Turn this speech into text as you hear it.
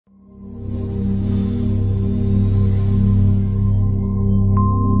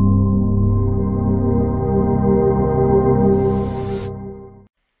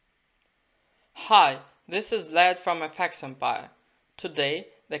Hi, this is Led from FX Empire. Today,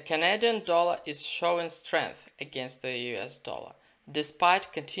 the Canadian dollar is showing strength against the US dollar,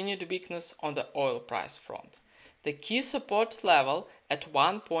 despite continued weakness on the oil price front. The key support level at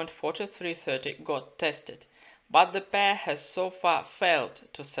 1.4330 got tested, but the pair has so far failed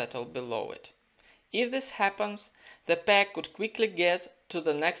to settle below it. If this happens, the pair could quickly get to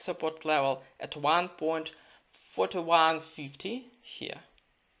the next support level at 1.4150 here.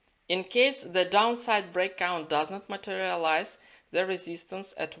 In case the downside breakout does not materialize, the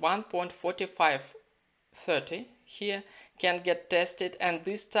resistance at 1.4530 here can get tested, and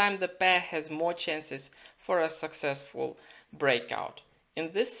this time the pair has more chances for a successful breakout.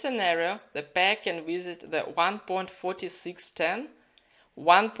 In this scenario, the pair can visit the 1.4610,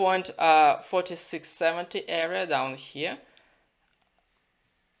 1.4670 area down here,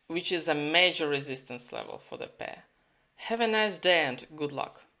 which is a major resistance level for the pair. Have a nice day and good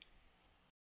luck.